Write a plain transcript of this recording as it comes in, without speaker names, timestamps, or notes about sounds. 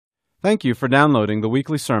Thank you for downloading the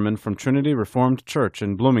weekly sermon from Trinity Reformed Church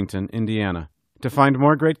in Bloomington, Indiana. To find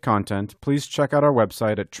more great content, please check out our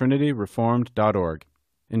website at trinityreformed.org.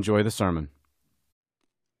 Enjoy the sermon.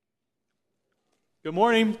 Good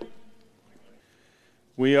morning.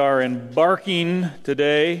 We are embarking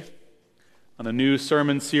today on a new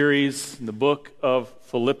sermon series in the book of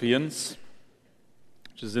Philippians,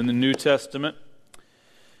 which is in the New Testament.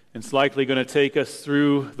 It's likely going to take us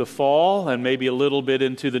through the fall and maybe a little bit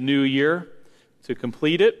into the new year to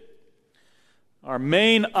complete it. Our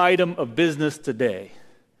main item of business today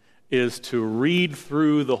is to read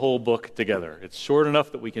through the whole book together. It's short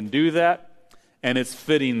enough that we can do that, and it's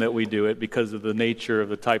fitting that we do it because of the nature of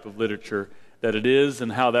the type of literature that it is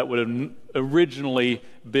and how that would have originally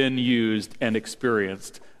been used and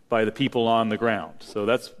experienced by the people on the ground. So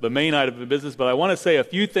that's the main item of business, but I want to say a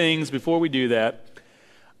few things before we do that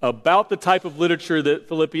about the type of literature that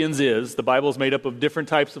Philippians is. The Bible is made up of different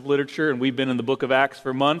types of literature, and we've been in the book of Acts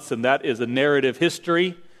for months, and that is a narrative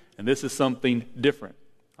history, and this is something different.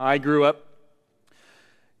 I grew up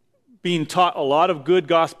being taught a lot of good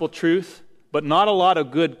gospel truth, but not a lot of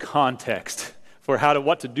good context for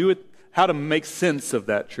what to do with, how to make sense of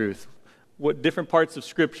that truth, what different parts of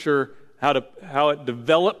Scripture, how it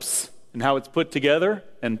develops and how it's put together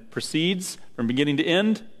and proceeds from beginning to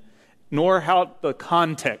end, nor how the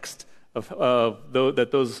context of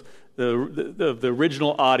the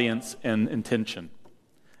original audience and intention.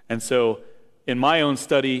 And so in my own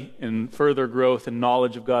study and further growth and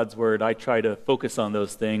knowledge of God's Word, I try to focus on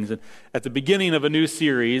those things. And at the beginning of a new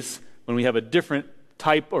series, when we have a different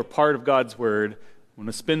type or part of God's Word, I'm going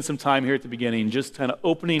to spend some time here at the beginning just kind of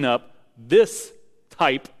opening up this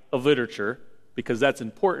type of literature, because that's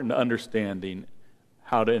important to understanding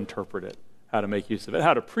how to interpret it, how to make use of it,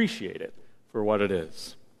 how to appreciate it for what it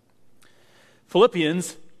is.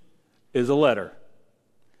 Philippians is a letter.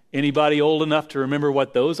 Anybody old enough to remember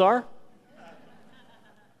what those are?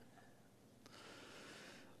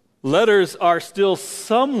 Letters are still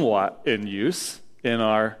somewhat in use in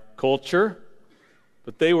our culture,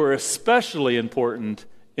 but they were especially important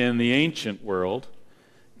in the ancient world.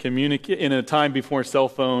 In a time before cell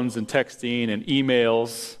phones and texting and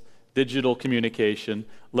emails, digital communication,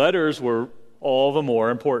 letters were all the more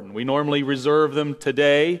important. We normally reserve them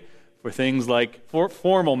today for things like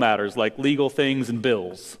formal matters like legal things and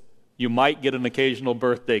bills. You might get an occasional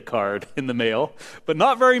birthday card in the mail, but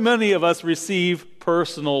not very many of us receive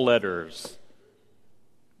personal letters.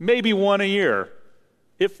 Maybe one a year,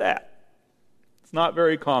 if that. It's not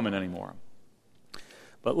very common anymore.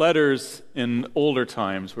 But letters in older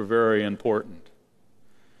times were very important.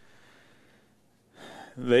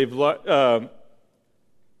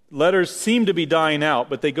 Letters seem to be dying out,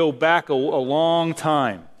 but they go back a long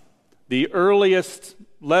time. The earliest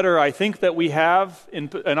letter I think that we have in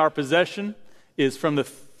our possession is from the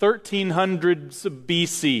 1300s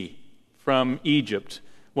BC from Egypt.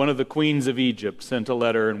 One of the queens of Egypt sent a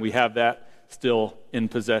letter, and we have that still in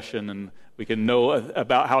possession, and we can know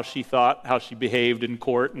about how she thought, how she behaved in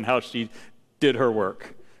court, and how she did her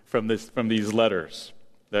work from these letters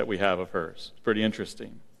that we have of hers. It's pretty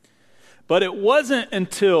interesting. But it wasn't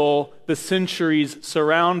until the centuries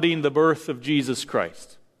surrounding the birth of Jesus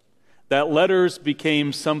Christ that letters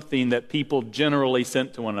became something that people generally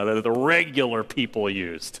sent to one another, that the regular people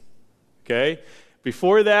used. Okay?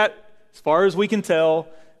 Before that, as far as we can tell,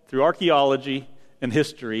 through archaeology and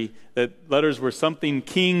history, that letters were something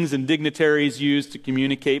kings and dignitaries used to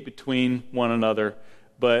communicate between one another,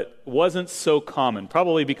 but wasn't so common,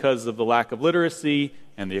 probably because of the lack of literacy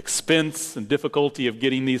and the expense and difficulty of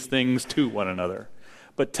getting these things to one another.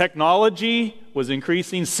 But technology was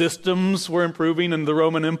increasing, systems were improving in the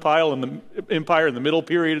Roman Empire, in the Middle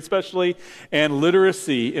Period especially, and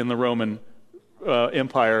literacy in the Roman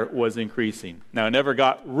Empire was increasing. Now, it never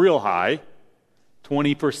got real high.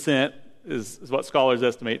 20% is what scholars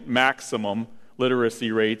estimate maximum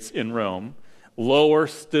literacy rates in Rome. Lower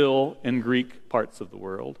still in Greek parts of the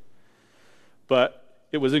world. But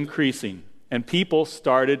it was increasing. And people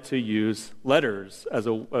started to use letters as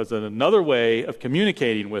another way of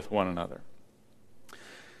communicating with one another.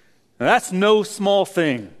 Now, that's no small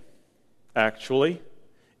thing, actually,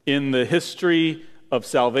 in the history of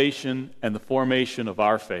salvation and the formation of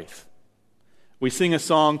our faith. We sing a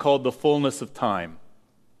song called "The Fullness of Time"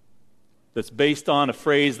 that's based on a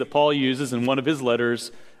phrase that Paul uses in one of his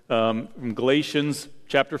letters from Galatians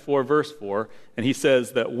chapter 4, verse 4, and he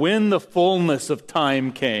says that when the fullness of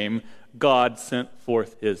time came, God sent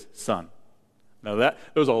forth his Son. Now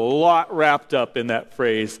there's a lot wrapped up in that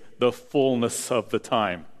phrase, the fullness of the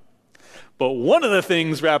time. But one of the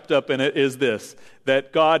things wrapped up in it is this,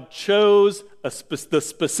 that God chose the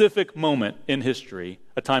specific moment in history,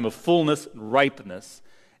 a time of fullness and ripeness,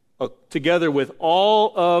 together with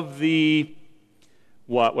all of the,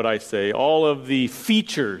 all of the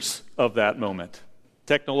features of that moment,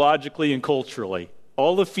 technologically and culturally,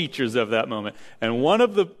 all the features of that moment. And one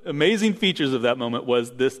of the amazing features of that moment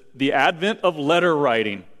was the advent of letter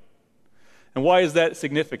writing. And why is that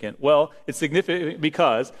significant? Well, it's significant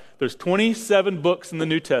because there's 27 books in the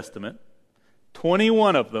New Testament.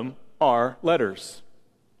 21 of them are letters.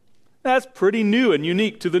 That's pretty new and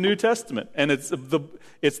unique to the New Testament. And it's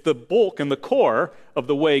the bulk and the core of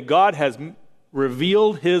the way God has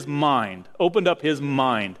revealed his mind, opened up his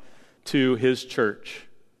mind to his church,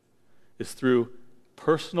 is through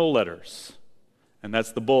personal letters. And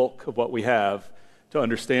that's the bulk of what we have to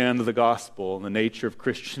understand the gospel and the nature of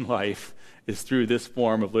Christian life, is through this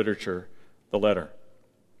form of literature, the letter.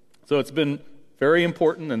 So it's been very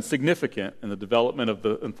important and significant in the development of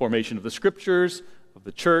and formation of the scriptures, of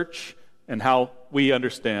the church, and how we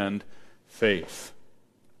understand faith.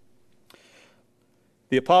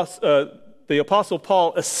 The Apostle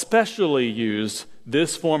Paul especially used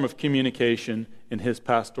this form of communication in his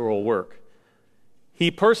pastoral work. He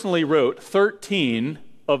personally wrote 13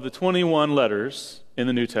 of the 21 letters in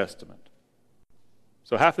the New Testament.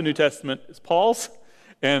 So half the New Testament is Paul's,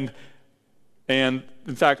 and in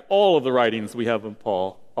fact, all of the writings we have of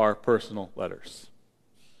Paul are personal letters.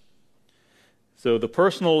 So the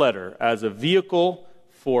personal letter as a vehicle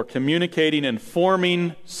for communicating and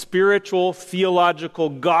forming spiritual, theological,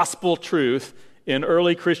 gospel truth in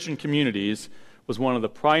early Christian communities was one of the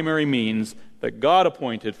primary means that God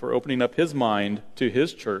appointed for opening up his mind to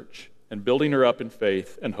his church and building her up in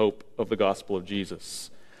faith and hope of the gospel of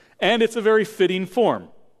Jesus. And it's a very fitting form.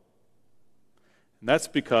 And that's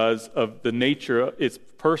because of the nature. It's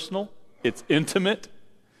personal, it's intimate,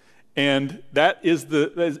 and that is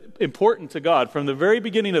important to God from the very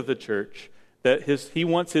beginning of the church, that he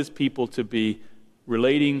wants his people to be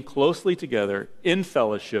relating closely together in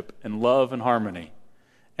fellowship and love and harmony.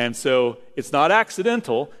 And so it's not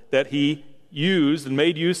accidental that he used and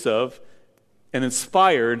made use of and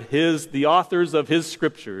inspired the authors of his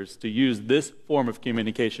scriptures to use this form of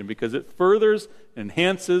communication, because it furthers,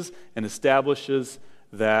 enhances, and establishes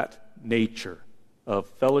that nature of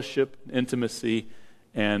fellowship, intimacy,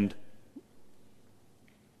 and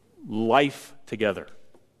life together.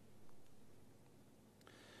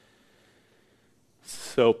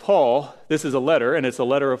 So Paul, this is a letter, and it's a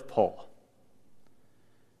letter of Paul.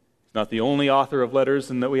 He's not the only author of letters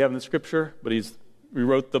that we have in the Scripture, but he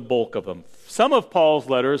wrote the bulk of them. Some of Paul's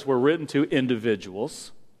letters were written to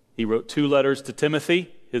individuals. He wrote 2 letters to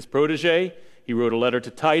Timothy, his protege. He wrote a letter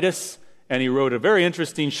to Titus, and he wrote a very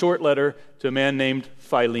interesting short letter to a man named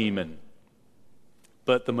Philemon.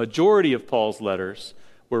 But the majority of Paul's letters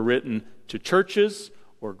were written to churches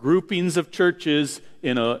or groupings of churches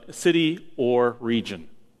in a city or region.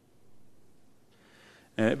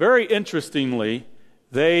 And very interestingly,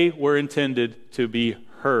 they were intended to be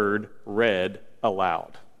read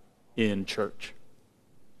aloud in church.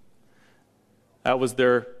 That was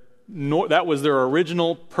their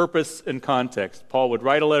original purpose and context. Paul would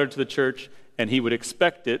write a letter to the church, and he would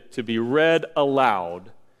expect it to be read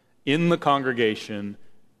aloud in the congregation,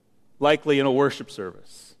 likely in a worship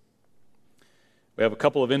service. We have a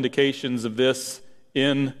couple of indications of this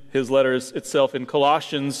in his letters itself. In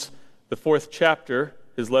Colossians, the 4th chapter,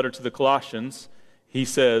 his letter to the Colossians, he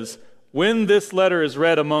says, "When this letter is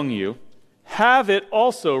read among you, have it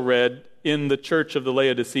also read in the church of the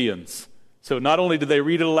Laodiceans." So not only did they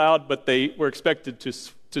read it aloud, but they were expected to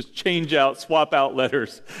swap out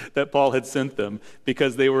letters that Paul had sent them,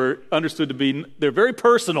 because they were understood to be, they're very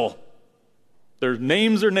personal. Their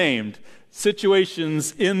names are named.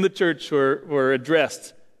 Situations in the church were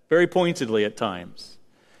addressed very pointedly at times.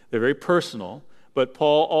 They're very personal, but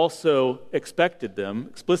Paul also expected them,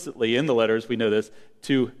 explicitly in the letters, we know this,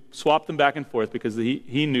 to swap them back and forth, because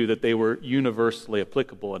he knew that they were universally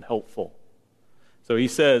applicable and helpful. So he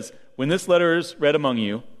says, when this letter is read among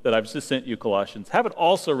you, that I've just sent you, Colossians, have it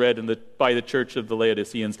also read by the church of the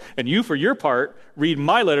Laodiceans. And you, for your part, read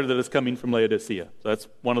my letter that is coming from Laodicea. So that's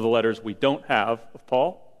one of the letters we don't have of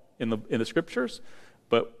Paul in the Scriptures,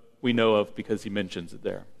 but we know of because he mentions it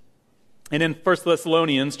there. And in 1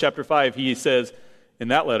 Thessalonians chapter 5, he says in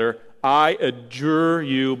that letter, "I adjure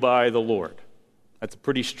you by the Lord." That's a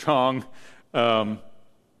pretty strong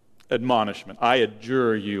admonishment. I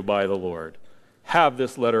adjure you by the Lord. Have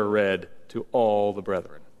this letter read to all the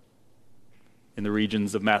brethren in the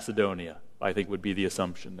regions of Macedonia, I think would be the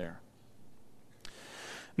assumption there.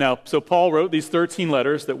 Now, so Paul wrote these 13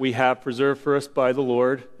 letters that we have preserved for us by the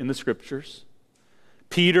Lord in the Scriptures.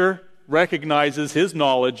 Peter recognizes his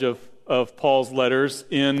knowledge of Paul's letters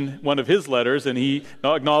in one of his letters, and he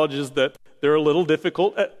acknowledges that they're a little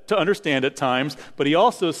difficult to understand at times, but he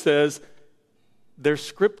also says they're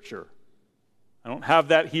Scripture. I don't have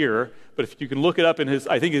that here, but if you can look it up in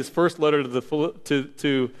his first letter to the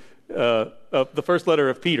first letter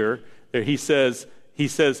of Peter, there he says,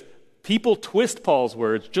 people twist Paul's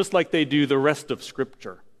words just like they do the rest of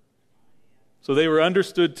Scripture. So they were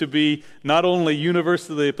understood to be not only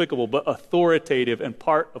universally applicable, but authoritative and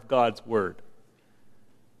part of God's Word.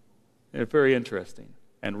 They're very interesting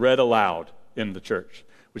and read aloud in the church,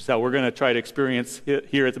 which is how we're going to try to experience it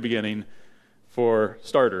here at the beginning for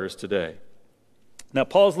starters today. Now,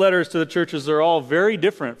 Paul's letters to the churches are all very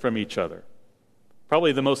different from each other.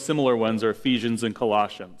 Probably the most similar ones are Ephesians and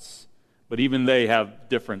Colossians, but even they have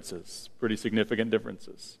differences, pretty significant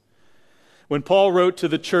differences. When Paul wrote to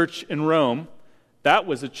the church in Rome, that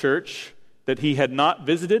was a church that he had not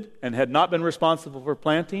visited and had not been responsible for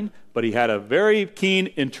planting, but he had a very keen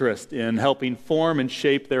interest in helping form and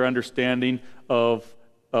shape their understanding of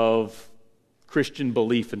Christian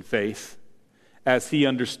belief and faith as he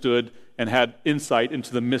understood and had insight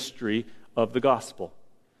into the mystery of the gospel.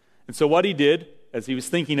 And so what he did, as he was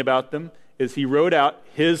thinking about them, is he wrote out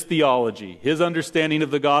his theology, his understanding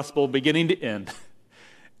of the gospel beginning to end,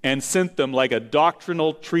 and sent them like a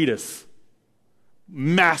doctrinal treatise,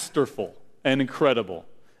 masterful and incredible.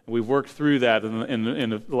 And we've worked through that in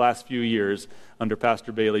the last few years under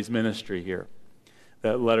Pastor Bailey's ministry here,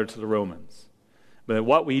 that letter to the Romans. But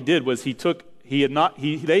what we did was they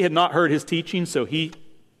had not heard his teaching, so he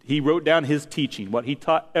wrote down his teaching, what he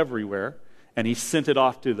taught everywhere, and he sent it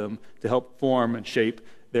off to them to help form and shape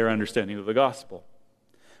their understanding of the gospel.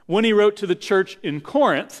 When he wrote to the church in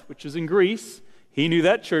Corinth, which is in Greece, he knew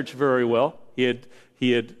that church very well. He had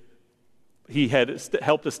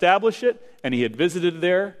helped establish it, and he had visited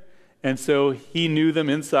there, and so he knew them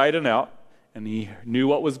inside and out, and he knew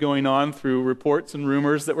what was going on through reports and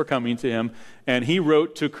rumors that were coming to him, and he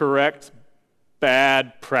wrote to correct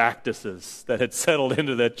bad practices that had settled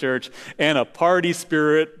into that church, and a party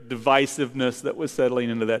spirit, divisiveness that was settling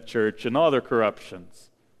into that church, and other corruptions.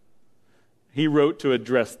 He wrote to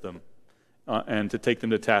address them and to take them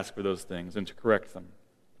to task for those things and to correct them.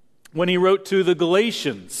 When he wrote to the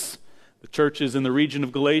Galatians, the churches in the region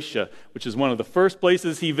of Galatia, which is one of the first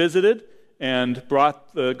places he visited and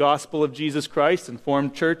brought the gospel of Jesus Christ and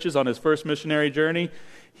formed churches on his first missionary journey,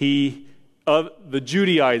 the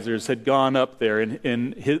Judaizers had gone up there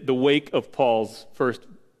in the wake of Paul's first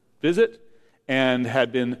visit and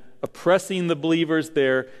had been oppressing the believers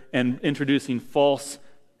there and introducing false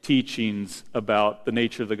teachings about the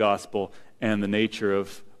nature of the gospel and the nature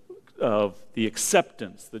of the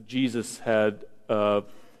acceptance that Jesus had of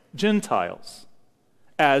Gentiles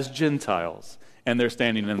as Gentiles and their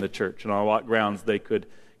standing in the church and on what grounds they could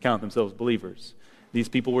count themselves believers. These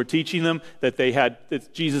people were teaching them that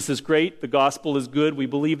Jesus is great, the gospel is good, we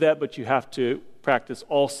believe that, but you have to practice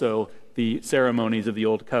also the ceremonies of the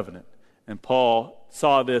Old Covenant. And Paul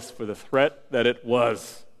saw this for the threat that it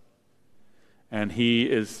was. And he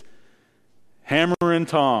is hammer and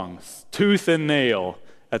tongs, tooth and nail,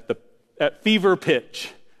 at fever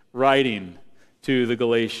pitch, writing to the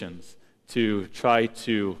Galatians to try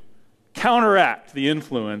to counteract the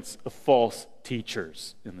influence of false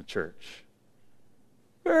teachers in the church.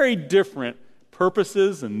 Very different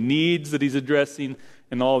purposes and needs that he's addressing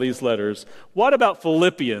in all these letters. What about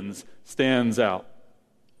Philippians stands out?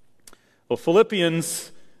 Well,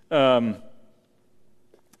 Philippians, if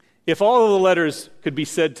all of the letters could be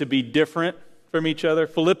said to be different from each other,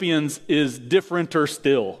 Philippians is differenter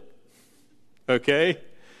still. Okay?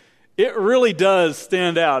 It really does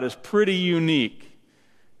stand out as pretty unique.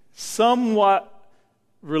 Somewhat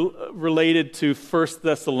related to 1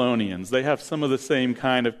 Thessalonians. They have some of the same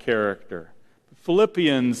kind of character.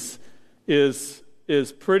 Philippians is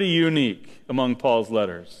pretty unique among Paul's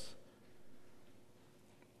letters.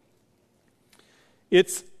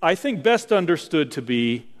 It's, I think, best understood to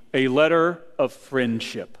be a letter of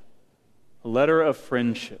friendship. A letter of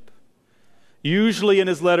friendship. Usually in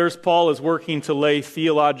his letters, Paul is working to lay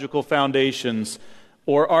theological foundations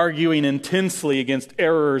or arguing intensely against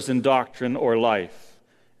errors in doctrine or life.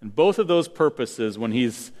 And both of those purposes, when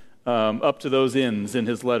he's up to those ends in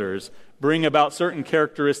his letters, bring about certain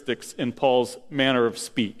characteristics in Paul's manner of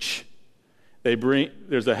speech.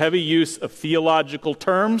 There's a heavy use of theological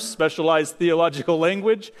terms, specialized theological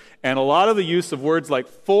language, and a lot of the use of words like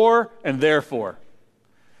for and therefore.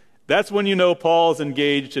 That's when you know Paul's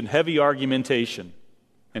engaged in heavy argumentation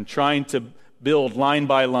and trying to build line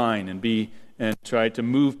by line and try to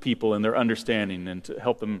move people in their understanding and to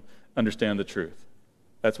help them understand the truth.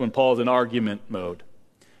 That's when Paul's in argument mode.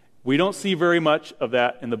 We don't see very much of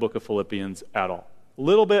that in the book of Philippians at all. A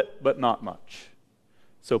little bit, but not much.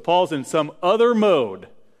 So Paul's in some other mode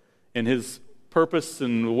in his purpose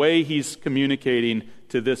and the way he's communicating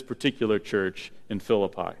to this particular church in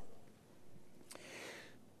Philippi.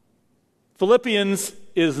 Philippians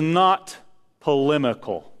is not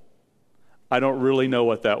polemical. I don't really know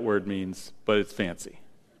what that word means, but it's fancy.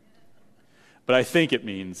 But I think it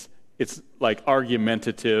means it's like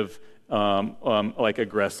argumentative, like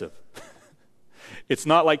aggressive. It's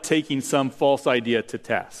not like taking some false idea to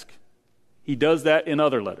task. He does that in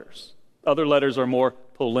other letters. Other letters are more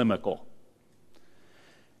polemical.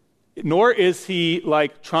 Nor is he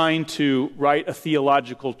like trying to write a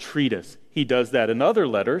theological treatise. He does that in other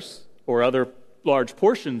letters or other large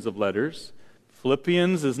portions of letters.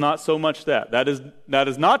 Philippians is not so much that. That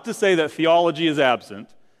is not to say that theology is absent.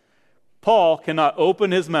 Paul cannot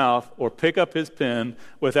open his mouth or pick up his pen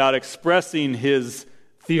without expressing his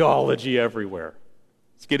theology everywhere.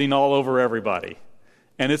 It's getting all over everybody.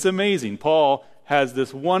 And it's amazing. Paul has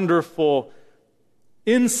this wonderful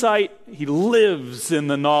insight. He lives in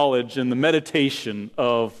the knowledge and the meditation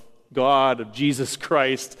of God, of Jesus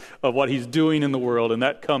Christ, of what he's doing in the world, and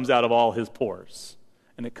that comes out of all his pores.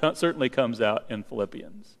 And it certainly comes out in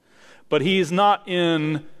Philippians. But he's not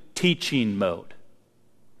in teaching mode.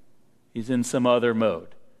 He's in some other mode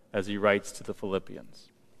as he writes to the Philippians.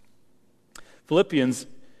 Philippians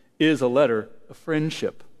is a letter of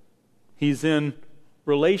friendship. He's in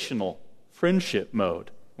relational friendship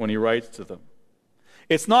mode when he writes to them.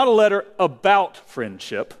 It's not a letter about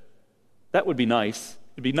friendship. That would be nice.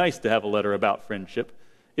 It'd be nice to have a letter about friendship.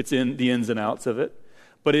 It's in the ins and outs of it.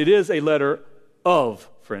 But it is a letter of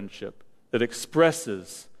friendship that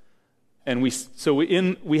expresses, and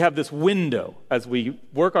we have this window as we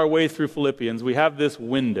work our way through Philippians. We have this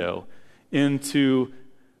window into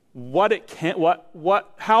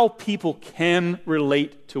how people can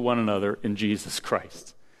relate to one another in Jesus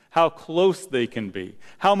Christ, how close they can be,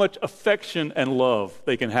 how much affection and love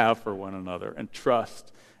they can have for one another, and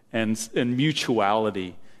trust and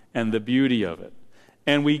mutuality and the beauty of it.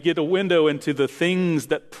 And we get a window into the things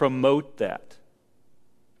that promote that.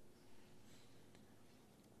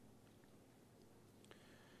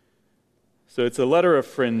 So it's a letter of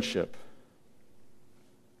friendship.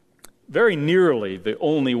 Very nearly the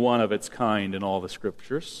only one of its kind in all the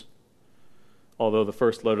scriptures, although the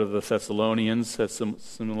first letter to the Thessalonians has some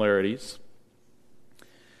similarities.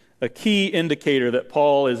 A key indicator that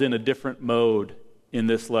Paul is in a different mode in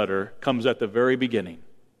this letter comes at the very beginning,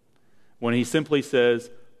 when he simply says,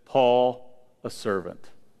 Paul, a servant.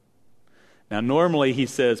 Now, normally he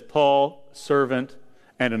says, Paul, servant,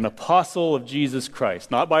 and an apostle of Jesus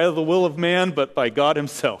Christ, not by the will of man, but by God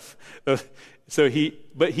himself. But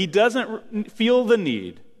he doesn't feel the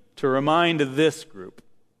need to remind this group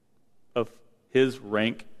of his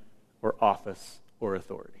rank or office or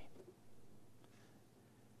authority.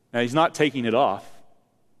 Now, he's not taking it off.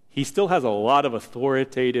 He still has a lot of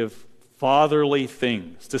authoritative, fatherly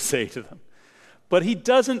things to say to them. But he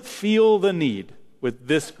doesn't feel the need with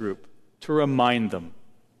this group to remind them.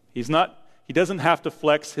 He doesn't have to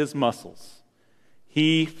flex his muscles.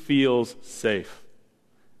 He feels safe,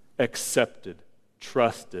 accepted,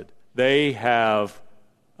 trusted. They have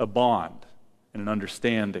a bond and an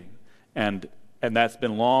understanding, and that's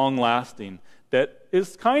been long-lasting. That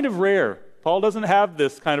is kind of rare. Paul doesn't have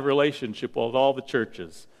this kind of relationship with all the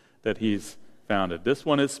churches that he's founded. This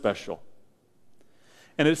one is special.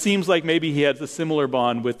 And it seems like maybe he has a similar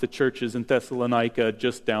bond with the churches in Thessalonica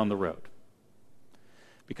just down the road.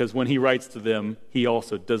 Because when he writes to them, he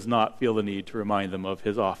also does not feel the need to remind them of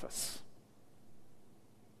his office.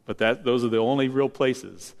 But those are the only real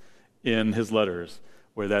places in his letters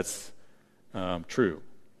where that's true.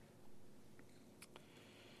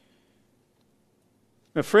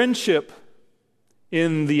 Now, friendship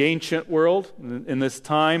in the ancient world, in this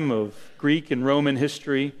time of Greek and Roman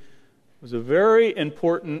history, was a very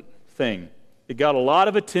important thing. It got a lot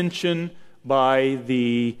of attention by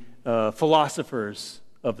the philosophers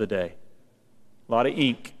of the day. A lot of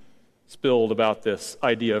ink spilled about this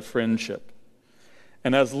idea of friendship.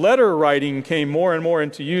 And as letter writing came more and more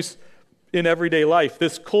into use in everyday life,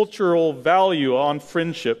 this cultural value on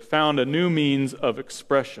friendship found a new means of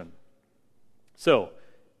expression. So,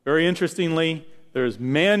 very interestingly, there's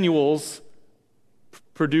manuals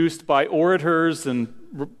produced by orators and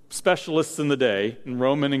specialists in the day, in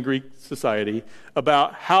Roman and Greek society,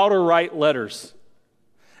 about how to write letters.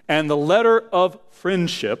 And the letter of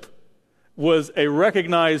friendship was a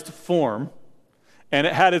recognized form And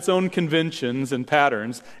it had its own conventions and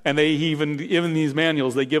patterns, and they even these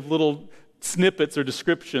manuals, they give little snippets or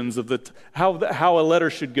descriptions of how a letter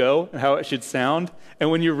should go and how it should sound. And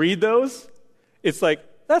when you read those, it's like,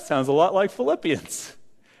 that sounds a lot like Philippians.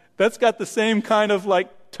 That's got the same kind of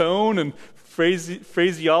like tone and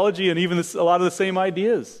phraseology and even a lot of the same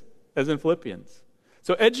ideas as in Philippians.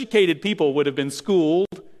 So educated people would have been schooled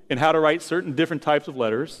in how to write certain different types of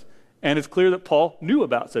letters, and it's clear that Paul knew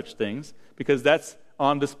about such things because that's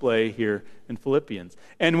on display here in Philippians.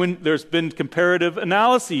 And when there's been comparative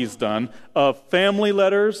analyses done of family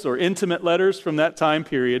letters or intimate letters from that time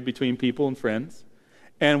period between people and friends,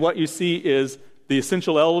 and what you see is the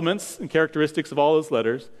essential elements and characteristics of all those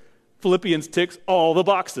letters, Philippians ticks all the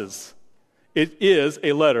boxes. It is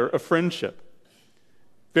a letter of friendship.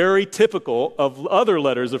 Very typical of other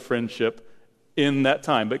letters of friendship in that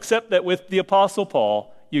time, but except that with the Apostle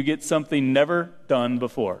Paul, you get something never done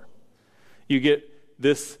before. You get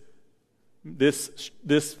this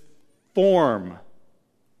form.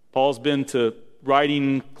 Paul's been to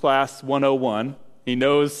writing class 101. He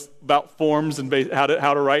knows about forms and how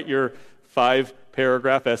to write your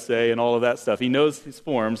 5-paragraph essay and all of that stuff. He knows his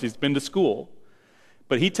forms. He's been to school.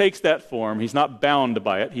 But he takes that form. He's not bound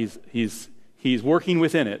by it. He's working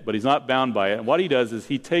within it, but he's not bound by it. And what he does is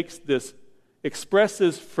he takes this,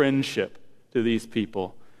 expresses friendship to these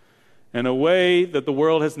people in a way that the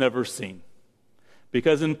world has never seen.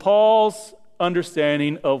 Because in Paul's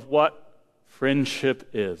understanding of what friendship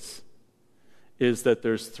is that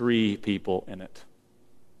there's 3 people in it.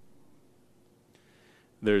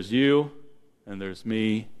 There's you, and there's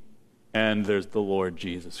me, and there's the Lord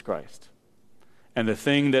Jesus Christ. And the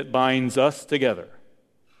thing that binds us together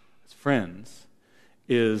as friends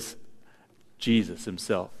is Jesus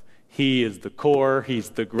himself. He is the core,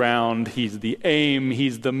 he's the ground, he's the aim,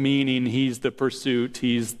 he's the meaning, he's the pursuit,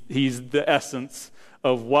 he's the essence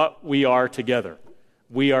of what we are together.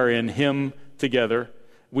 We are in him together.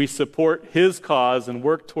 We support his cause and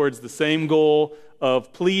work towards the same goal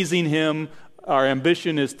of pleasing him. Our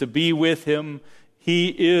ambition is to be with him. He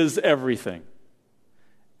is everything.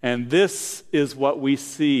 And this is what we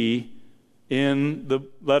see in the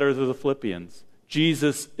letters of the Philippians.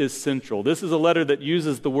 Jesus is central. This is a letter that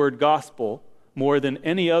uses the word gospel more than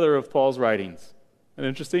any other of Paul's writings. Isn't that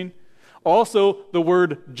interesting? Also, the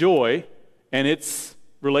word joy and its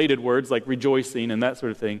related words like rejoicing and that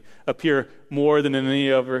sort of thing appear more than in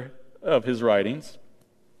any other of his writings.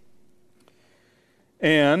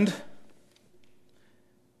 And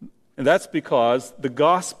that's because the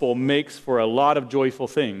gospel makes for a lot of joyful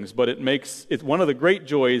things, but it's one of the great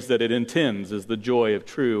joys that it intends is the joy of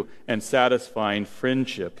true and satisfying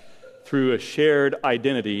friendship through a shared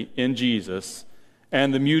identity in Jesus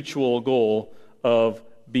and the mutual goal of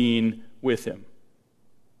being with him.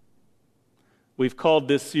 We've called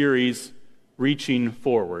this series Reaching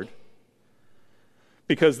Forward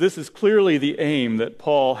because this is clearly the aim that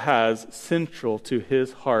Paul has central to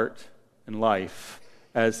his heart and life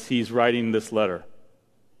as he's writing this letter.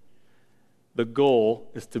 The goal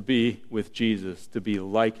is to be with Jesus, to be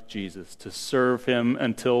like Jesus, to serve him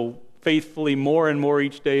until faithfully more and more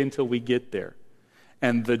each day until we get there.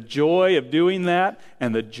 And the joy of doing that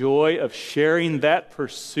and the joy of sharing that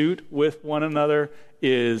pursuit with one another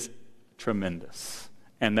is tremendous.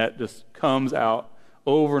 And that just comes out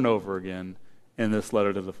over and over again in this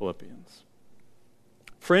letter to the Philippians.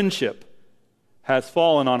 Friendship has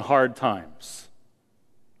fallen on hard times.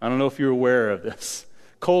 I don't know if you're aware of this.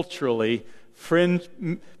 Culturally,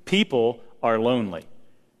 people are lonely.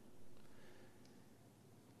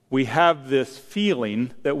 We have this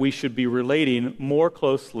feeling that we should be relating more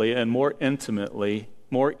closely and more intimately,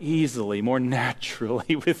 more easily, more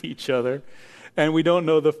naturally with each other. And we don't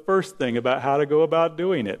know the first thing about how to go about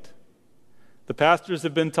doing it. The pastors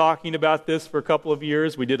have been talking about this for a couple of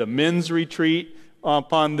years. We did a men's retreat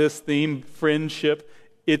upon this theme, friendship.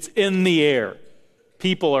 It's in the air.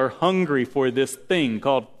 People are hungry for this thing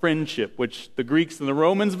called friendship, which the Greeks and the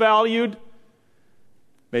Romans valued.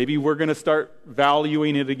 Maybe we're going to start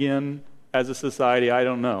valuing it again as a society. I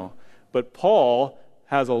don't know. But Paul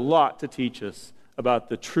has a lot to teach us about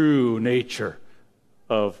the true nature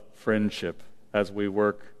of friendship as we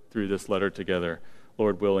work through this letter together.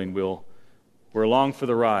 Lord willing, we're along for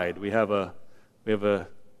the ride. We have a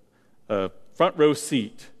front row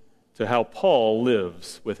seat to how Paul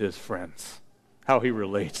lives with his friends, how he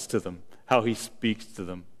relates to them, how he speaks to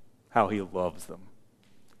them, how he loves them,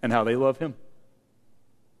 and how they love him.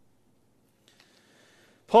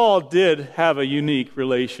 Paul did have a unique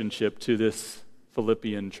relationship to this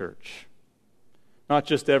Philippian church. Not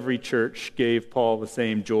just every church gave Paul the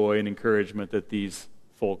same joy and encouragement that these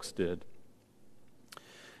folks did.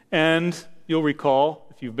 And you'll recall,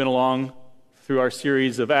 if you've been along through our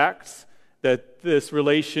series of Acts, that this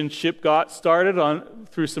relationship got started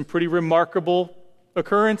through some pretty remarkable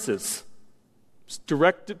occurrences.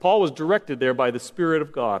 Paul was directed there by the Spirit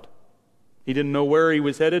of God. He didn't know where he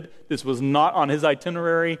was headed. This was not on his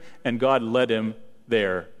itinerary, and God led him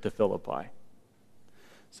there to Philippi.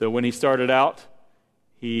 So when he started out,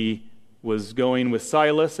 he was going with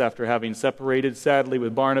Silas after having separated, sadly,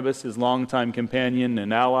 with Barnabas, his longtime companion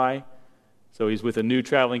and ally. So he's with a new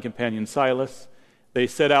traveling companion, Silas. They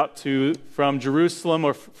set out from Jerusalem,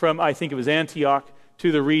 or from, I think it was Antioch,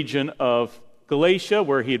 to the region of Galatia,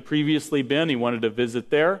 where he had previously been. He wanted to visit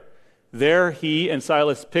there. There, he and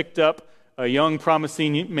Silas picked up a young,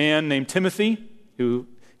 promising man named Timothy, who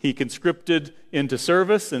he conscripted into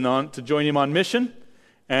service and on to join him on mission.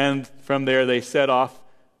 And from there, they set off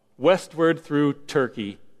westward through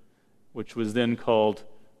Turkey, which was then called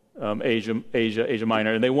Asia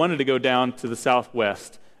Minor. And they wanted to go down to the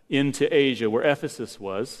southwest into Asia, where Ephesus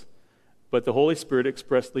was, but the Holy Spirit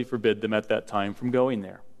expressly forbid them at that time from going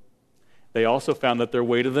there. They also found that their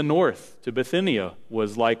way to the north, to Bithynia,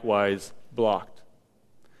 was likewise blocked.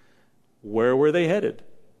 Where were they headed?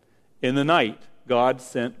 In the night, God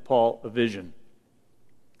sent Paul a vision.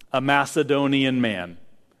 A Macedonian man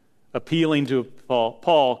appealing to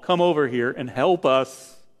Paul, come over here and help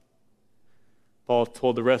us. Paul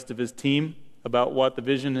told the rest of his team about what the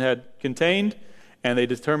vision had contained, and they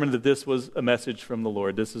determined that this was a message from the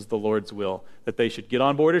Lord. This is the Lord's will, that they should get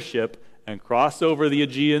on board a ship and cross over the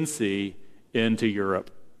Aegean Sea into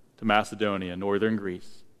Europe, to Macedonia, northern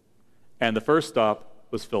Greece. And the first stop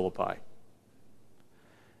was Philippi.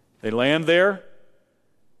 They land there.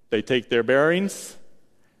 They take their bearings.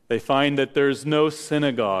 They find that there's no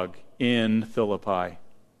synagogue in Philippi.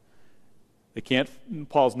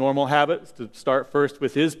 Paul's normal habit is to start first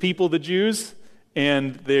with his people, the Jews,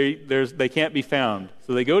 and they can't be found.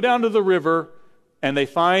 So they go down to the river, and they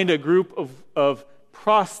find a group of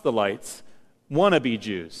proselytes, wannabe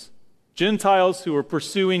Jews, Gentiles who were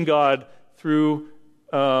pursuing God through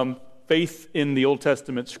faith in the Old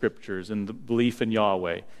Testament scriptures and the belief in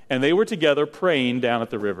Yahweh. And they were together praying down at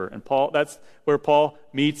the river. And that's where Paul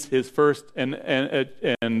meets his first,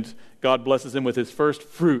 and God blesses him with his first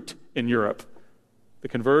fruit in Europe. The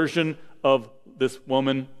conversion of this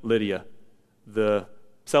woman, Lydia, the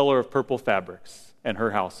seller of purple fabrics, and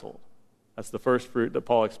her household. That's the first fruit that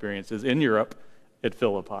Paul experiences in Europe at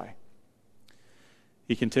Philippi.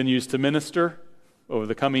 He continues to minister over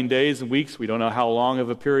the coming days and weeks. We don't know how long of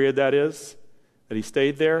a period that is that he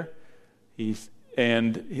stayed there.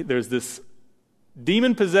 There's this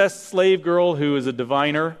demon-possessed slave girl who is a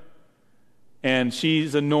diviner, and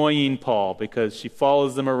she's annoying Paul because she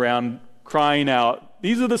follows them around crying out,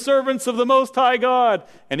 "These are the servants of the Most High God!"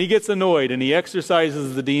 And he gets annoyed, and he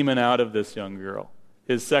exorcises the demon out of this young girl,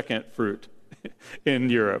 his second fruit in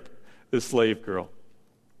Europe, this slave girl.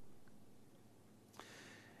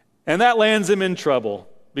 And that lands him in trouble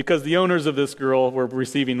because the owners of this girl were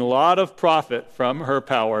receiving a lot of profit from her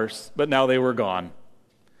powers, but now they were gone.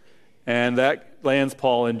 And that lands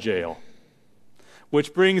Paul in jail,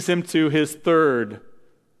 which brings him to his third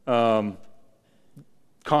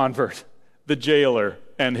convert, the jailer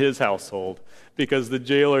and his household, because the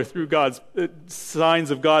jailer, through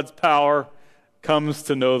signs of God's power, comes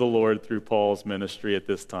to know the Lord through Paul's ministry at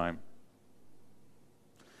this time.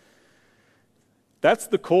 That's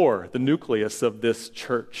the core, the nucleus of this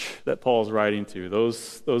church that Paul's writing to.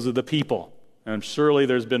 Those are the people. And surely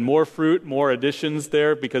there's been more fruit, more additions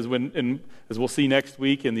there, because as we'll see next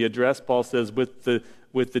week in the address, Paul says with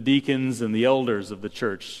the deacons and the elders of the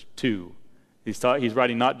church too. He's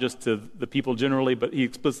writing not just to the people generally, but he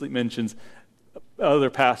explicitly mentions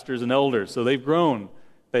other pastors and elders. So they've grown.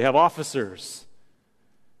 They have officers.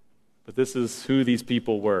 But this is who these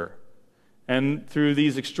people were. And through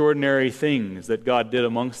these extraordinary things that God did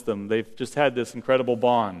amongst them, they've just had this incredible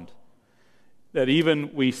bond that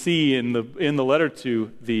even we see in the letter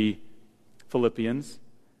to the Philippians,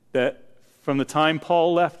 that from the time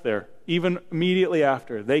Paul left there, even immediately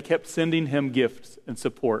after, they kept sending him gifts and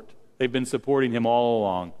support. They've been supporting him all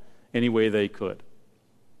along any way they could.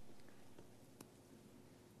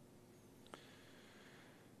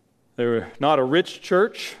 They were not a rich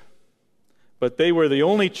church, but they were the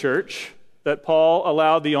only church that Paul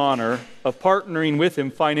allowed the honor of partnering with him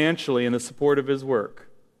financially in the support of his work.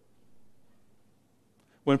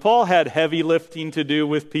 When Paul had heavy lifting to do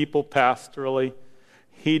with people pastorally,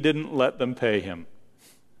 he didn't let them pay him.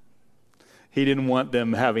 He didn't want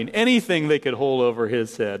them having anything they could hold over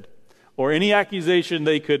his head or any accusation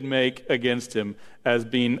they could make against him as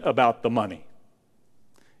being about the money.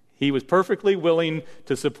 He was perfectly willing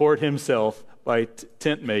to support himself by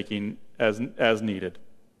tent making as needed,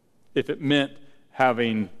 if it meant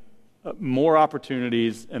having more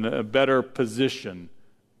opportunities and a better position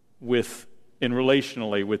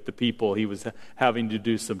relationally with the people he was having to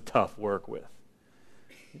do some tough work with.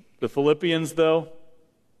 The Philippians, though,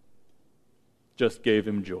 just gave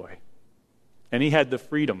him joy. And he had the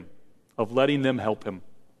freedom of letting them help him,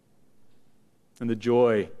 and the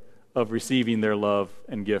joy of receiving their love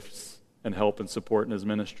and gifts and help and support in his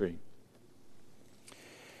ministry.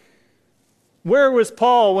 Where was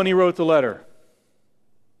Paul when he wrote the letter?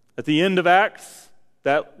 At the end of Acts,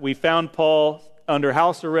 that we found Paul under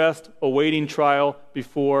house arrest, awaiting trial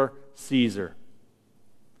before Caesar.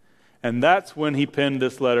 And that's when he penned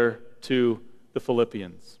this letter to the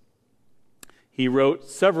Philippians. He wrote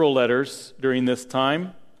several letters during this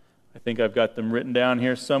time. I think I've got them written down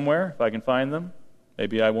here somewhere, if I can find them.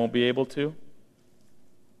 Maybe I won't be able to.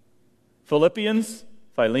 Philippians,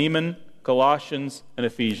 Philemon, Colossians, and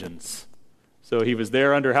Ephesians. So he was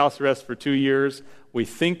there under house arrest for 2 years.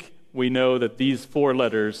 We know that these 4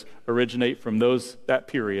 letters originate from that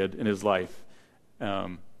period in his life.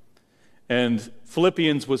 And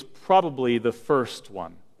Philippians was probably the first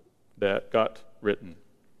one that got written.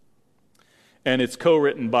 And it's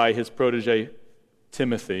co-written by his protege,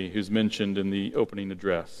 Timothy, who's mentioned in the opening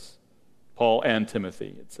address. Paul and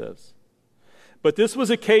Timothy, it says. But this was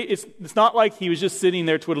a case, it's not like he was just sitting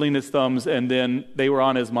there twiddling his thumbs and then they were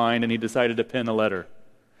on his mind and he decided to pen a letter.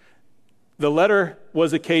 The letter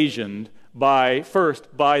was occasioned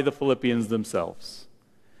first by the Philippians themselves.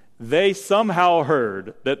 They somehow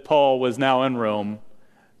heard that Paul was now in Rome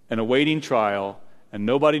and awaiting trial, and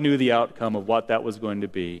nobody knew the outcome of what that was going to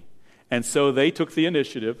be. And so they took the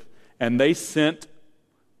initiative and they sent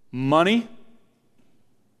money,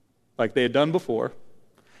 like they had done before,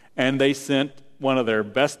 and they sent one of their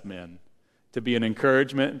best men to be an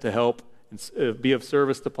encouragement and to help and be of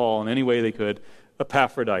service to Paul in any way they could,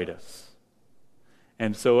 Epaphroditus.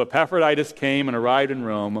 And so Epaphroditus came and arrived in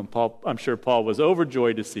Rome, and I'm sure Paul was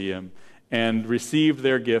overjoyed to see him and received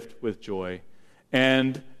their gift with joy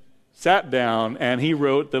and sat down, and he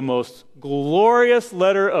wrote the most glorious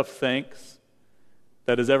letter of thanks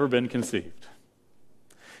that has ever been conceived.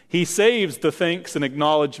 He saves the thanks and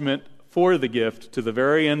acknowledgement for the gift to the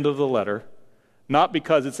very end of the letter, not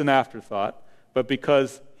because it's an afterthought, but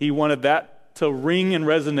because he wanted that to ring and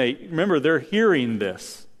resonate. Remember, they're hearing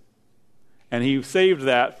this. And he saved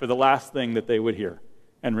that for the last thing that they would hear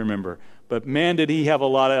and remember. But man, did he have a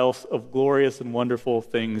lot else of glorious and wonderful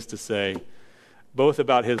things to say, both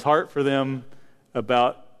about his heart for them,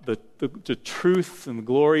 about the truth and the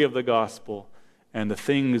glory of the gospel, and the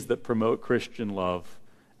things that promote Christian love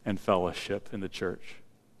and fellowship in the church.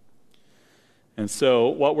 And so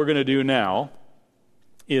what we're going to do now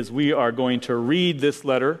is we are going to read this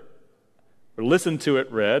letter, or listen to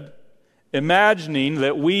it read, imagining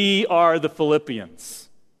that we are the Philippians.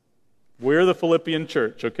 We're the Philippian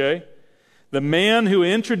church, okay? The man who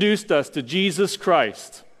introduced us to Jesus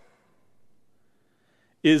Christ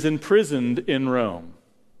is imprisoned in Rome.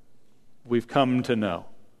 We've come to know.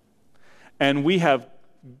 And we have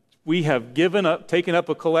taken up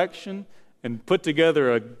a collection and put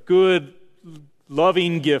together a good,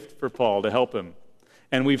 loving gift for Paul to help him.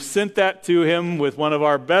 And we've sent that to him with one of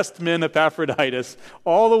our best men, Epaphroditus,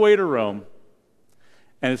 all the way to Rome.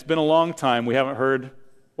 And it's been a long time. We haven't heard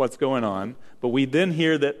what's going on. But we then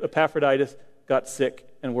hear that Epaphroditus got sick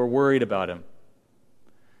and we're worried about him.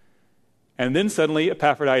 And then suddenly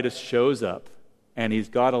Epaphroditus shows up and he's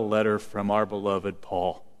got a letter from our beloved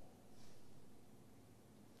Paul.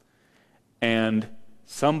 And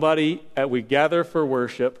we gather for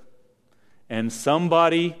worship, and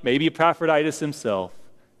somebody, maybe Epaphroditus himself,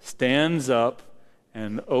 stands up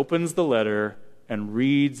and opens the letter and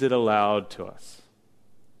reads it aloud to us.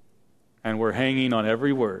 And we're hanging on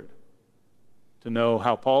every word to know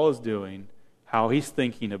how Paul is doing, how he's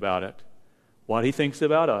thinking about it, what he thinks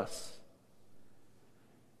about us.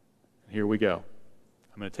 Here we go.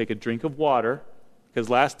 I'm going to take a drink of water, because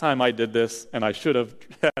last time I did this, and I should have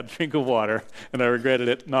had a drink of water, and I regretted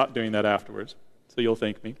it not doing that afterwards. So you'll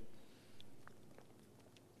thank me.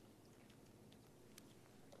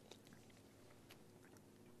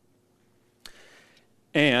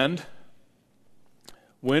 And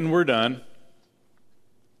when we're done,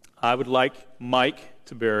 I would like Mike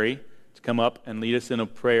Taberry to come up and lead us in a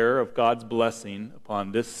prayer of God's blessing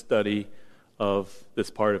upon this study of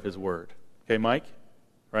this part of his word. Okay, Mike?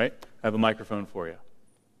 Right? I have a microphone for you.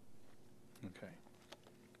 Okay.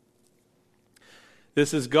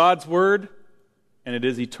 This is God's word, and it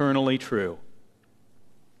is eternally true.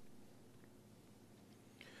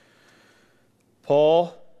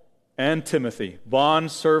 Paul and Timothy,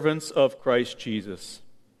 bondservants of Christ Jesus,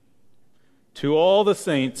 to all the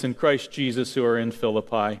saints in Christ Jesus who are in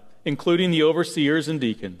Philippi, including the overseers and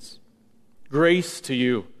deacons, grace to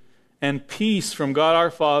you and peace from God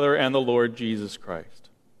our Father and the Lord Jesus Christ.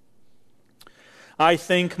 I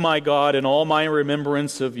thank my God in all my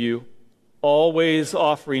remembrance of you, always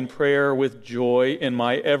offering prayer with joy in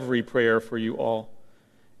my every prayer for you all,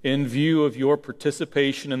 in view of your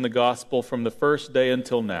participation in the gospel from the first day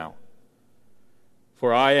until now.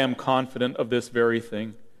 For I am confident of this very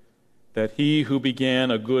thing, that he who began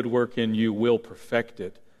a good work in you will perfect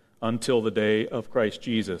it until the day of Christ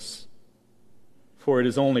Jesus. For it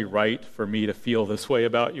is only right for me to feel this way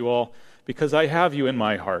about you all, because I have you in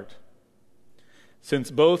my heart. Since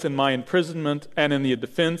both in my imprisonment and in the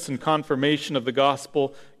defense and confirmation of the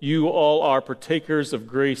gospel, you all are partakers of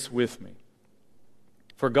grace with me.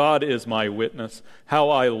 For God is my witness,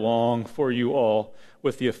 how I long for you all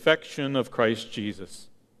with the affection of Christ Jesus.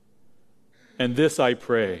 And this I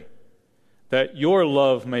pray, that your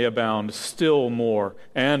love may abound still more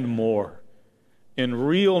and more in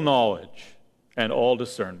real knowledge and all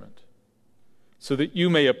discernment, so that you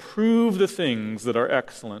may approve the things that are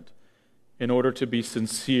excellent, in order to be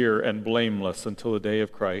sincere and blameless until the day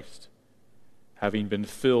of Christ, having been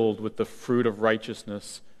filled with the fruit of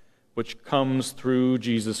righteousness which comes through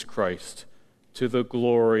Jesus Christ, to the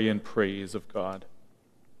glory and praise of God.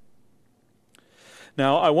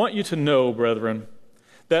 Now, I want you to know, brethren,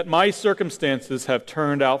 that my circumstances have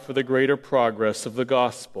turned out for the greater progress of the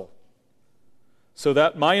gospel, so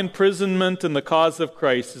that my imprisonment in the cause of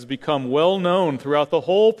Christ has become well known throughout the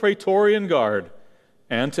whole Praetorian Guard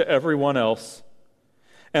and to everyone else,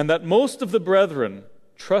 and that most of the brethren,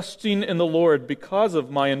 trusting in the Lord because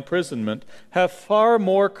of my imprisonment, have far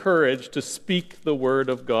more courage to speak the word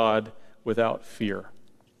of God without fear.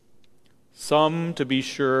 Some, to be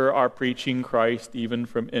sure, are preaching Christ even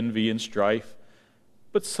from envy and strife,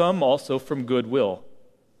 but some also from goodwill.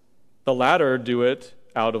 The latter do it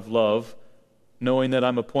out of love, knowing that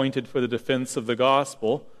I'm appointed for the defense of the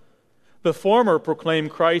gospel. The former proclaim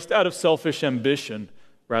Christ out of selfish ambition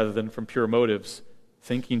rather than from pure motives,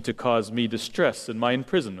 thinking to cause me distress in my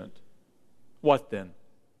imprisonment. What then?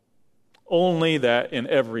 Only that in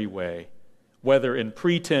every way, whether in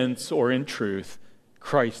pretense or in truth,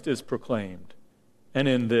 Christ is proclaimed, and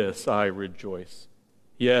in this I rejoice.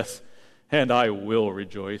 Yes, and I will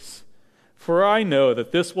rejoice, for I know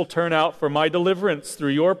that this will turn out for my deliverance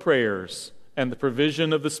through your prayers and the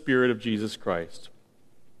provision of the Spirit of Jesus Christ,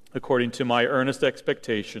 according to my earnest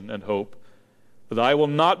expectation and hope, that I will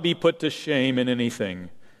not be put to shame in anything,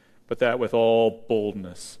 but that with all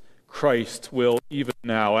boldness Christ will even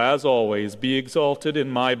now, as always, be exalted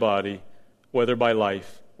in my body, whether by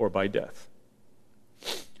life or by death.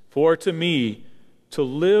 For to me, to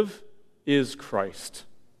live is Christ,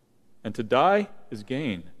 and to die is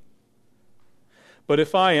gain. But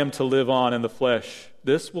if I am to live on in the flesh,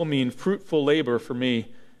 this will mean fruitful labor for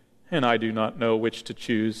me, and I do not know which to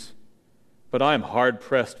choose. But I am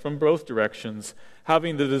hard-pressed from both directions,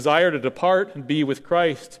 having the desire to depart and be with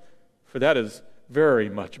Christ, for that is very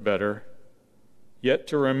much better. Yet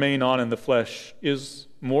to remain on in the flesh is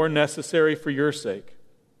more necessary for your sake.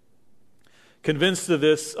 Convinced of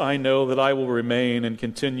this, I know that I will remain and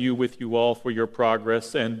continue with you all for your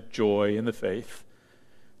progress and joy in the faith,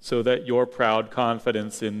 so that your proud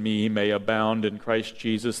confidence in me may abound in Christ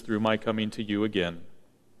Jesus through my coming to you again.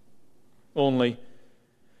 Only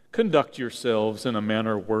conduct yourselves in a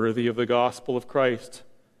manner worthy of the gospel of Christ,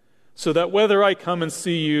 so that whether I come and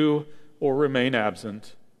see you or remain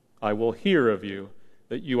absent, I will hear of you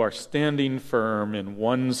that you are standing firm in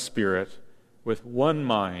one spirit, with one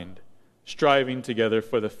mind, striving together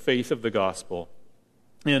for the faith of the gospel,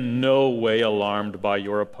 in no way alarmed by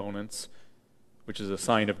your opponents, which is a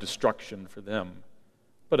sign of destruction for them,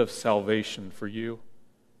 but of salvation for you,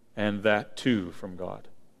 and that too from God.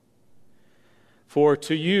 For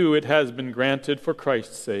to you it has been granted for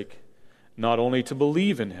Christ's sake, not only to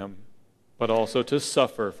believe in him, but also to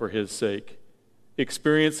suffer for his sake,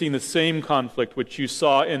 experiencing the same conflict which you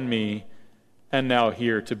saw in me, and now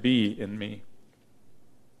hear to be in me.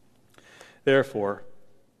 Therefore,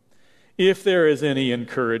 if there is any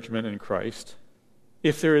encouragement in Christ,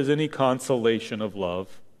 if there is any consolation of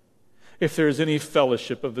love, if there is any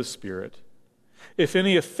fellowship of the Spirit, if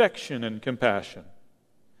any affection and compassion,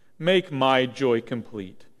 make my joy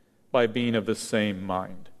complete by being of the same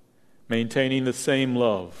mind, maintaining the same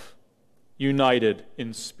love, united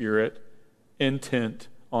in spirit, intent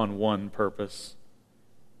on one purpose.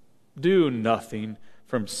 Do nothing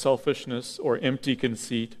from selfishness or empty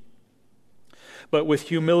conceit, but with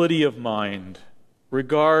humility of mind,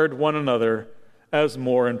 regard one another as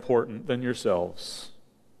more important than yourselves.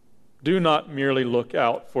 Do not merely look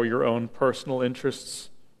out for your own personal interests,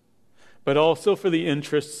 but also for the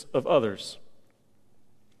interests of others.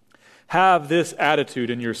 Have this attitude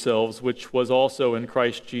in yourselves, which was also in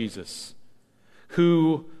Christ Jesus,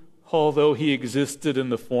 who, although he existed in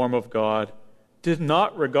the form of God, did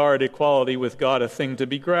not regard equality with God a thing to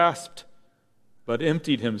be grasped, but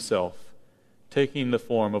emptied himself, taking the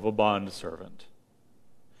form of a bondservant,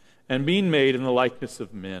 and being made in the likeness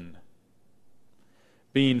of men.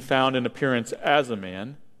 Being found in appearance as a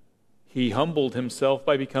man, he humbled himself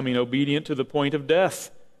by becoming obedient to the point of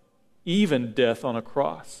death, even death on a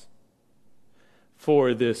cross.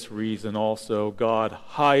 For this reason also God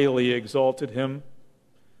highly exalted him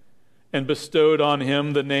and bestowed on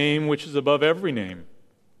him the name which is above every name,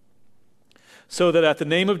 so that at the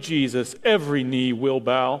name of Jesus every knee will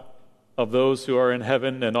bow, of those who are in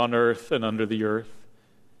heaven and on earth and under the earth,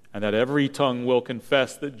 and that every tongue will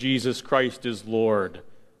confess that Jesus Christ is Lord,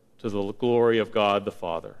 to the glory of God the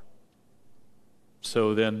Father.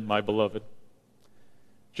 So then, my beloved,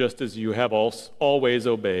 just as you have always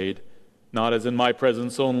obeyed, not as in my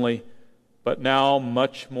presence only, but now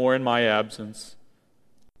much more in my absence,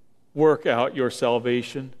 work out your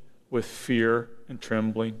salvation with fear and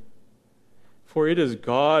trembling. For it is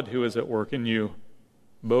God who is at work in you,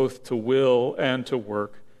 both to will and to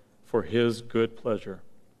work for his good pleasure.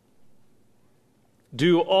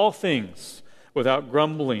 Do all things without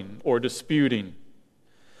grumbling or disputing,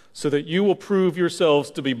 so that you will prove yourselves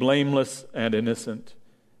to be blameless and innocent,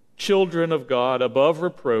 children of God above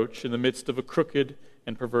reproach in the midst of a crooked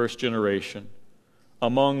and perverse generation,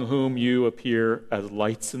 among whom you appear as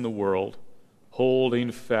lights in the world,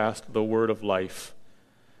 holding fast the word of life,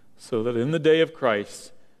 so that in the day of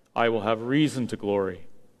Christ I will have reason to glory,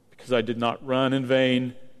 because I did not run in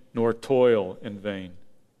vain, nor toil in vain.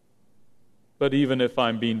 But even if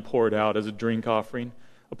I'm being poured out as a drink offering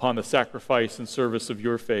upon the sacrifice and service of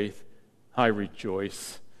your faith, I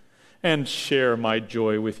rejoice and share my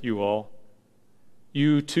joy with you all.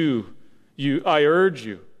 You too, I urge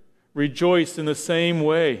you, rejoice in the same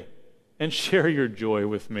way and share your joy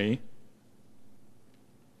with me.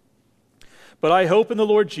 But I hope in the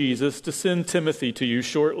Lord Jesus to send Timothy to you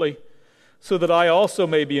shortly, so that I also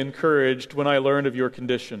may be encouraged when I learn of your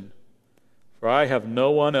condition. For I have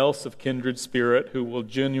no one else of kindred spirit who will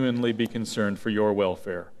genuinely be concerned for your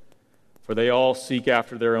welfare. For they all seek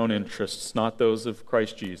after their own interests, not those of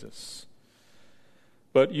Christ Jesus.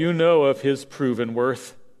 But you know of his proven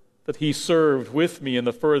worth, that he served with me in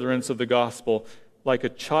the furtherance of the gospel, like a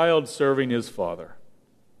child serving his father.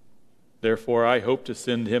 Therefore I hope to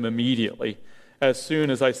send him immediately, as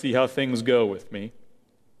soon as I see how things go with me.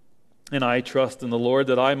 And I trust in the Lord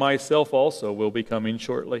that I myself also will be coming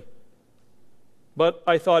shortly. But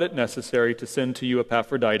I thought it necessary to send to you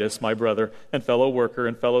Epaphroditus, my brother and fellow worker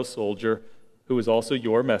and fellow soldier, who is also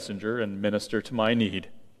your messenger and minister to my need,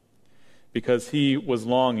 because he was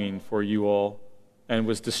longing for you all and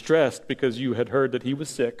was distressed because you had heard that he was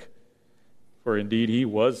sick. For indeed he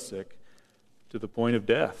was sick, to the point of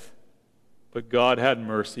death. But God had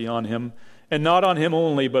mercy on him, and not on him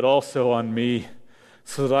only, but also on me,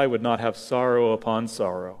 so that I would not have sorrow upon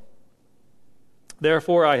sorrow.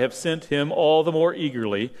 Therefore I have sent him all the more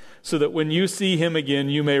eagerly, so that when you see him again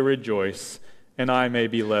you may rejoice, and I may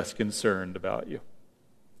be less concerned about you.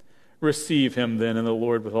 Receive him then in the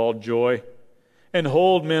Lord with all joy, and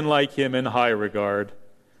hold men like him in high regard,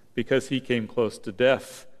 because he came close to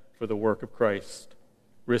death for the work of Christ,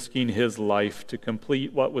 risking his life to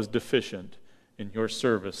complete what was deficient in your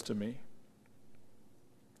service to me.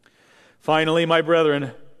 Finally, my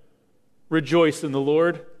brethren, rejoice in the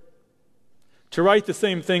Lord. To write the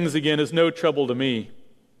same things again is no trouble to me,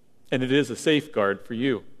 and it is a safeguard for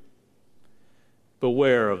you.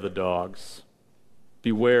 Beware of the dogs.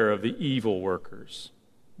 Beware of the evil workers.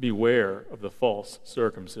 Beware of the false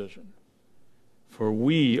circumcision. For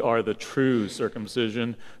we are the true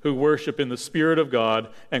circumcision, who worship in the Spirit of God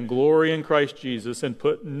and glory in Christ Jesus and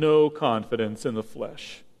put no confidence in the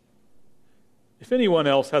flesh. If anyone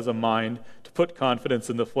else has a mind to put confidence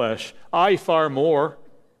in the flesh, I far more.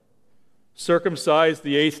 Circumcised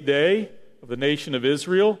the 8th day of the nation of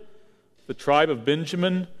Israel, the tribe of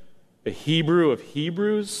Benjamin, a Hebrew of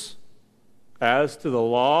Hebrews, as to the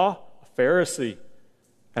law, a Pharisee,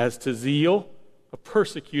 as to zeal, a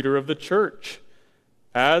persecutor of the church,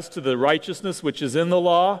 as to the righteousness which is in the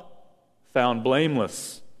law, found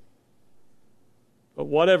blameless. But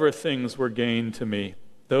whatever things were gained to me,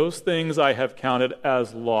 those things I have counted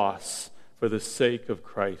as loss for the sake of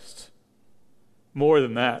Christ. More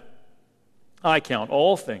than that, I count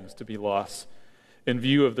all things to be loss, in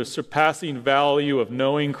view of the surpassing value of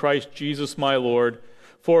knowing Christ Jesus my Lord,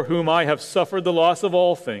 for whom I have suffered the loss of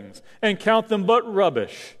all things, and count them but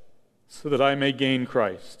rubbish, so that I may gain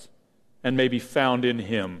Christ, and may be found in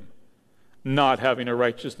him, not having a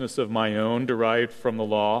righteousness of my own derived from the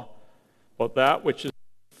law, but that which is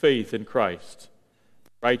faith in Christ,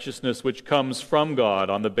 righteousness which comes from God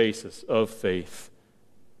on the basis of faith,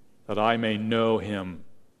 that I may know him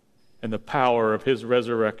and the power of his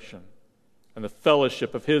resurrection and the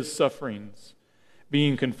fellowship of his sufferings,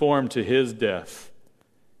 being conformed to his death,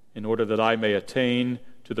 in order that I may attain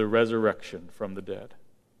to the resurrection from the dead.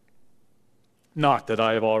 Not that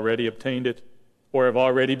I have already obtained it, or have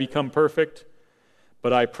already become perfect,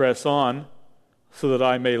 but I press on, so that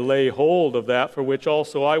I may lay hold of that for which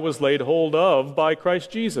also I was laid hold of by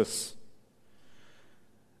Christ Jesus.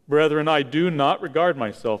 Brethren, I do not regard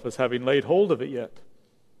myself as having laid hold of it yet.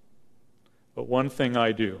 But one thing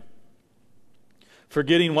I do,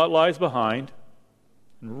 forgetting what lies behind,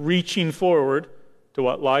 and reaching forward to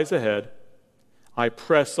what lies ahead, I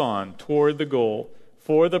press on toward the goal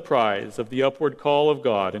for the prize of the upward call of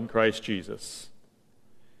God in Christ Jesus.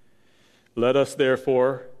 Let us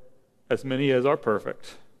therefore, as many as are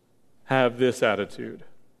perfect, have this attitude.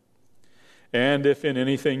 And if in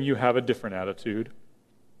anything you have a different attitude,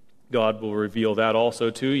 God will reveal that also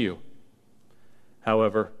to you.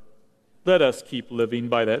 However, let us keep living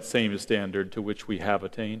by that same standard to which we have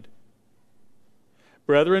attained.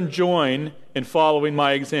 Brethren, join in following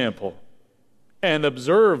my example, and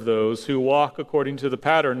observe those who walk according to the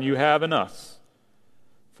pattern you have in us.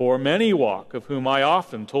 For many walk, of whom I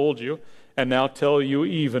often told you, and now tell you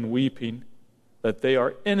even weeping, that they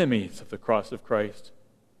are enemies of the cross of Christ,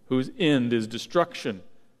 whose end is destruction,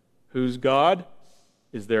 whose God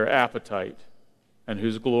is their appetite, and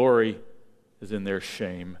whose glory is in their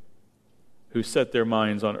shame, who set their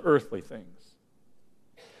minds on earthly things.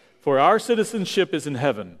 For our citizenship is in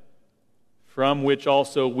heaven, from which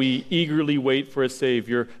also we eagerly wait for a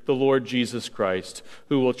Savior, the Lord Jesus Christ,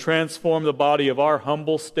 who will transform the body of our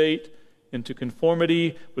humble state into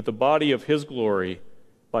conformity with the body of his glory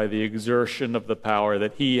by the exertion of the power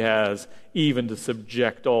that he has even to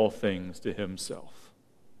subject all things to himself.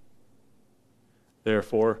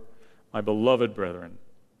 Therefore, my beloved brethren,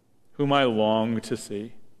 whom I long to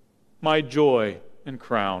see, my joy and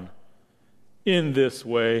crown, in this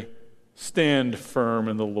way stand firm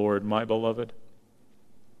in the Lord, my beloved.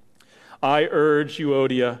 I urge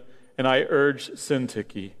Euodia and I urge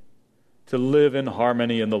Syntyche to live in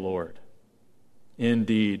harmony in the Lord.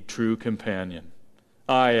 Indeed, true companion,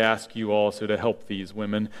 I ask you also to help these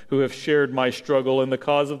women who have shared my struggle in the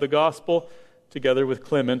cause of the gospel, together with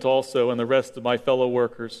Clement also and the rest of my fellow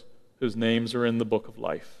workers whose names are in the book of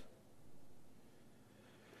life.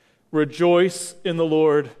 Rejoice in the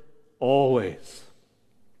Lord always.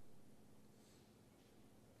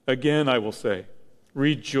 Again, I will say,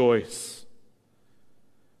 rejoice.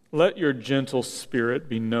 Let your gentle spirit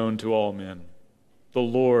be known to all men. The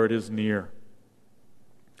Lord is near.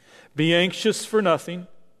 Be anxious for nothing,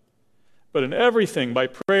 but in everything by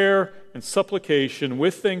prayer and supplication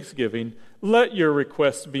with thanksgiving, let your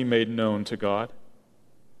requests be made known to God.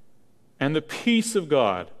 And the peace of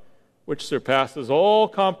God, which surpasses all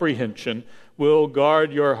comprehension, will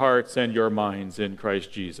guard your hearts and your minds in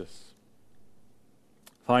Christ Jesus.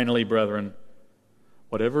 Finally, brethren,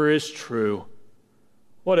 whatever is true,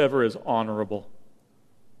 whatever is honorable,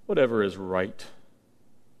 whatever is right,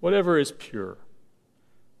 whatever is pure,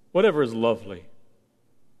 whatever is lovely,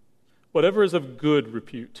 whatever is of good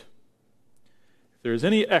repute, if there is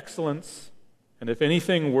any excellence, and if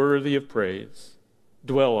anything worthy of praise,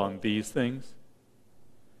 dwell on these things.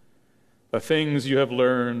 The things you have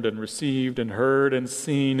learned and received and heard and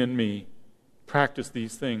seen in me, practice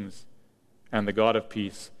these things, and the God of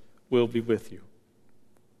peace will be with you.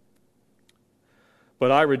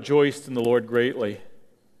 But I rejoiced in the Lord greatly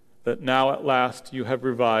that now at last you have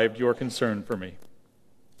revived your concern for me.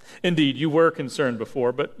 Indeed, you were concerned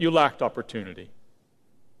before, but you lacked opportunity.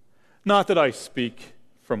 Not that I speak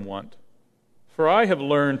from want, for I have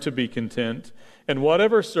learned to be content in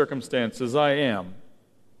whatever circumstances I am.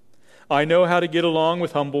 I know how to get along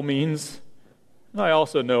with humble means, and I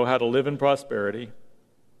also know how to live in prosperity.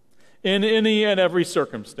 In any and every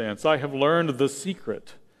circumstance, I have learned the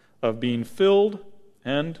secret of being filled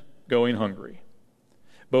and going hungry,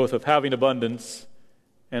 both of having abundance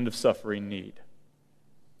and of suffering need.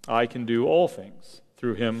 I can do all things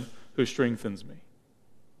through him who strengthens me.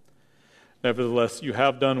 Nevertheless, you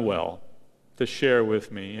have done well to share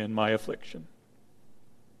with me in my affliction.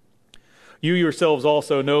 You yourselves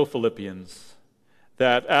also know, Philippians,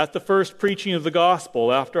 that at the first preaching of the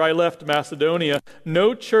gospel, after I left Macedonia,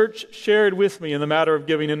 no church shared with me in the matter of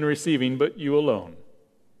giving and receiving, but you alone.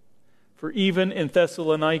 For even in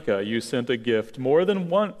Thessalonica you sent a gift more than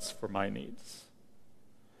once for my needs.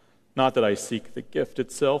 Not that I seek the gift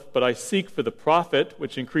itself, but I seek for the profit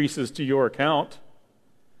which increases to your account.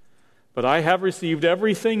 But I have received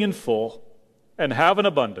everything in full and have an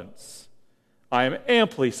abundance. I am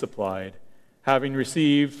amply supplied, having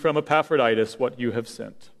received from Epaphroditus what you have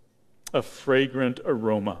sent, a fragrant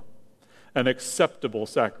aroma, an acceptable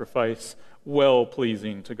sacrifice,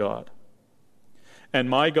 well-pleasing to God. And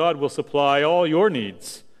my God will supply all your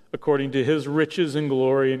needs according to his riches and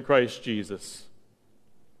glory in Christ Jesus.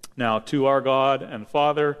 Now to our God and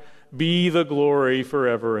Father be the glory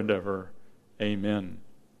forever and ever. Amen.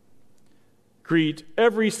 Greet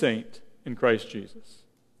every saint in Christ Jesus.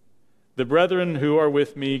 The brethren who are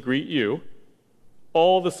with me greet you.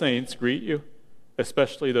 All the saints greet you,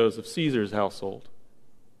 especially those of Caesar's household.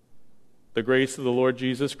 The grace of the Lord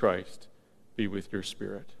Jesus Christ be with your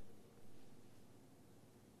spirit.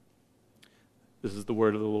 This is the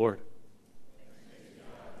word of the Lord.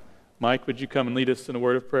 Mike, would you come and lead us in a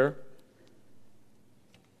word of prayer?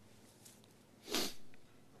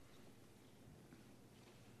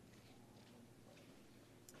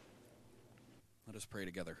 Let us pray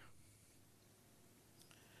together.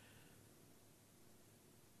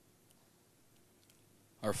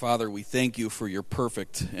 Our Father, we thank you for your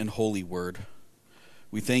perfect and holy word.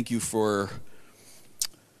 We thank you for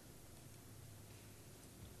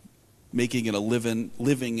making it a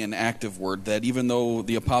living and active word, that even though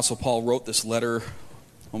the Apostle Paul wrote this letter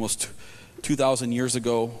almost 2,000 years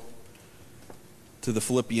ago to the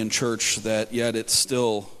Philippian church, that yet it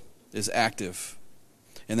still is active.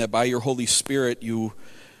 And that by your Holy Spirit you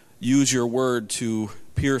use your word to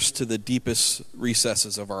pierce to the deepest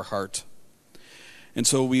recesses of our heart. And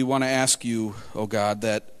so we want to ask you, oh God,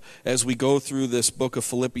 that as we go through this book of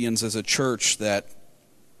Philippians as a church, that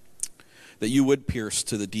you would pierce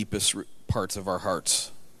to the deepest parts of our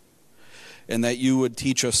hearts. And that you would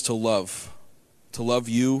teach us to love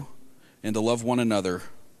you and to love one another,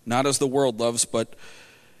 not as the world loves, but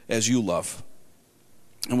as you love.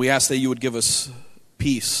 And we ask that you would give us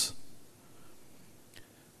peace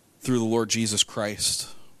through the Lord Jesus Christ.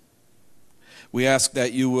 We ask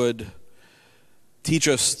that you would teach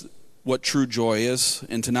us what true joy is,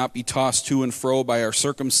 and to not be tossed to and fro by our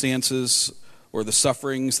circumstances or the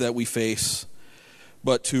sufferings that we face,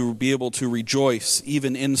 but to be able to rejoice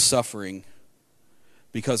even in suffering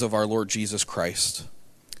because of our Lord Jesus Christ.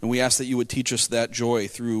 And we ask that you would teach us that joy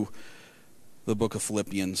through the book of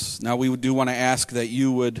Philippians. Now we do want to ask that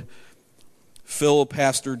you would fill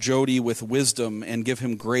Pastor Jody with wisdom and give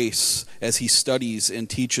him grace as he studies and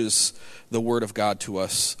teaches the Word of God to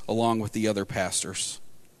us, along with the other pastors.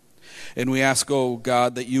 And we ask, oh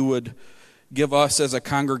God, that you would give us as a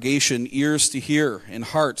congregation ears to hear and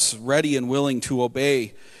hearts ready and willing to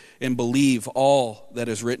obey and believe all that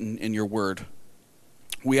is written in your Word.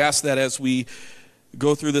 We ask that as we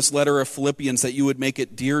go through this letter of Philippians, that you would make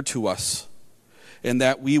it dear to us, and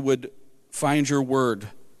that we would find your Word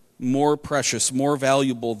more precious, more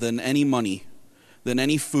valuable than any money, than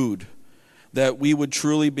any food, that we would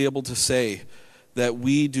truly be able to say that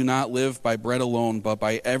we do not live by bread alone, but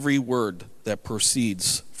by every word that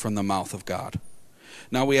proceeds from the mouth of God.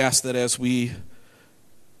 Now we ask that as we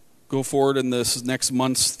go forward in this next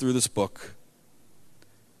months through this book,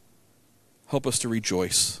 help us to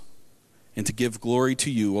rejoice and to give glory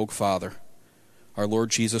to you, O Father, our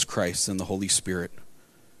Lord Jesus Christ, and the Holy Spirit.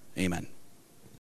 Amen.